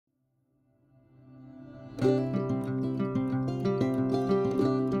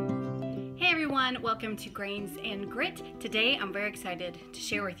Welcome to Grains and Grit. Today I'm very excited to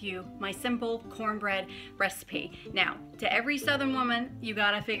share with you my simple cornbread recipe. Now, to every Southern woman, you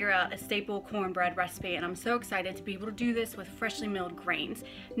gotta figure out a staple cornbread recipe, and I'm so excited to be able to do this with freshly milled grains.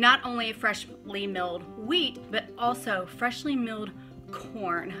 Not only freshly milled wheat, but also freshly milled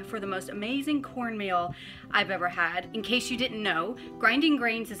corn for the most amazing cornmeal I've ever had. In case you didn't know, grinding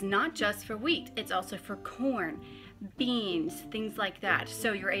grains is not just for wheat, it's also for corn, beans, things like that.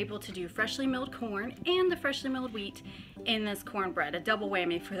 So you're able to do freshly milled corn and the freshly milled wheat in this cornbread, a double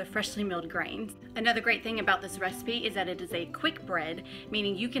whammy for the freshly milled grains. Another great thing about this recipe is that it is a quick bread,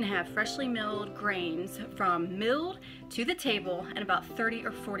 meaning you can have freshly milled grains from milled to the table in about 30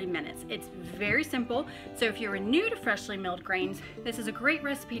 or 40 minutes. It's very simple, so if you're new to freshly milled grains, this is a great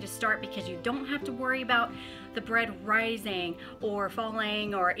recipe to start because you don't have to worry about the bread rising or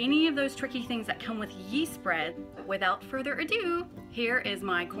falling or any of those tricky things that come with yeast bread. Without further ado, here is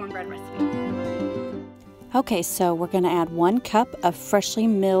my cornbread recipe. Okay, so we're going to add 1 cup of freshly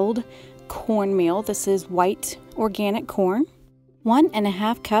milled cornmeal. This is white organic corn.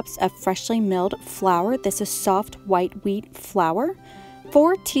 1½ cups of freshly milled flour. This is soft white wheat flour.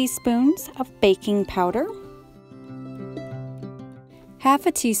 4 teaspoons of baking powder. Half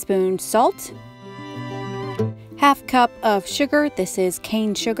a teaspoon salt. Half cup of sugar. This is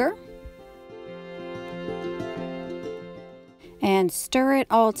cane sugar. And stir it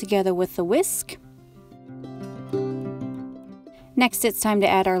all together with the whisk. Next, it's time to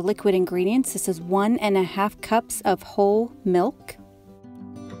add our liquid ingredients. This is 1½ cups of whole milk.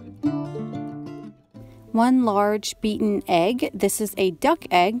 1 large beaten egg. This is a duck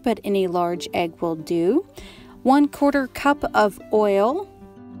egg, but any large egg will do. 1/4 cup of oil.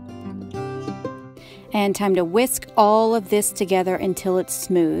 And time to whisk all of this together until it's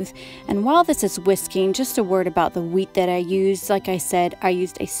smooth. And while this is whisking, just a word about the wheat that I used. Like I said, I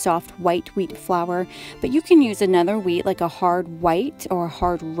used a soft white wheat flour, but you can use another wheat like a hard white or a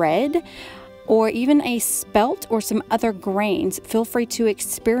hard red, or even a spelt or some other grains. Feel free to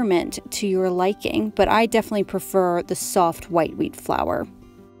experiment to your liking, but I definitely prefer the soft white wheat flour.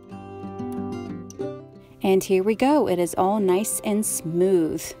 And here we go. It is all nice and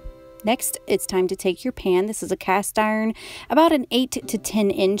smooth. Next, it's time to take your pan. This is a cast iron, about an 8 to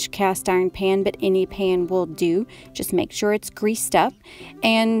 10 inch cast iron pan, but any pan will do. Just make sure it's greased up.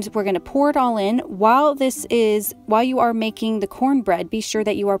 And we're going to pour it all in. While you are making the cornbread, be sure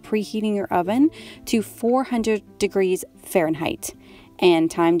that you are preheating your oven to 400 degrees Fahrenheit. And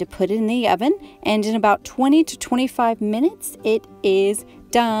time to put it in the oven. And in about 20 to 25 minutes, it is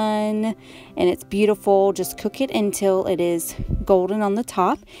done. And it's beautiful. Just cook it until it is golden on the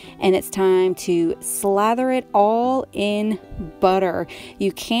top. And it's time to slather it all in butter.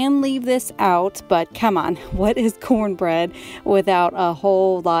 You can leave this out, but come on, what is cornbread without a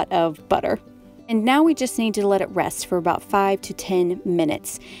whole lot of butter? And now we just need to let it rest for about 5 to 10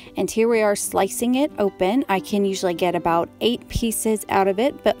 minutes. And here we are slicing it open. I can usually get about 8 pieces out of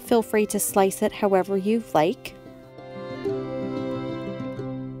it, but feel free to slice it however you like.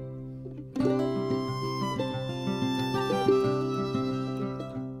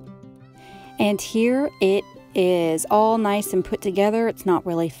 And here it is all nice and put together. It's not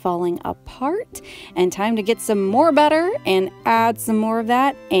really falling apart. And time to get some more butter and add some more of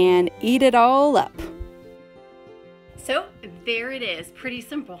that and eat it all up. So there it is. Pretty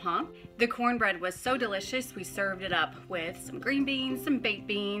simple, huh? The cornbread was so delicious, we served it up with some green beans, some baked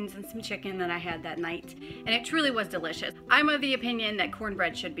beans, and some chicken that I had that night. And it truly was delicious. I'm of the opinion that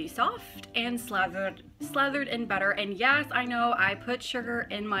cornbread should be soft and slathered in butter. And yes, I know I put sugar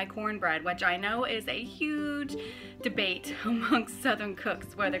in my cornbread, which I know is a huge debate amongst Southern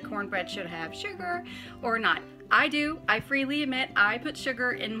cooks whether cornbread should have sugar or not. I do. I freely admit I put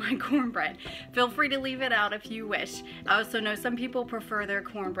sugar in my cornbread. Feel free to leave it out if you wish. I also know some people prefer their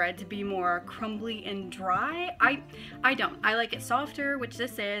cornbread to be more crumbly and dry. I don't. I like it softer, which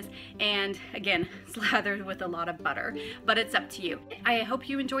this is, and again, slathered with a lot of butter. But it's up to you. I hope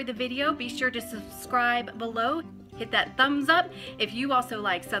you enjoyed the video. Be sure to subscribe below. Hit that thumbs up if you also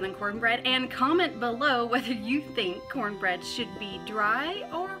like Southern cornbread, and comment below whether you think cornbread should be dry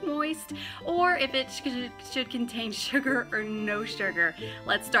or moist, or if it should contain sugar or no sugar.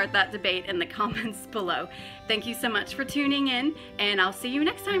 Let's start that debate in the comments below. Thank you so much for tuning in, and I'll see you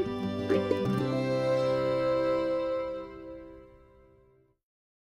next time. Bye.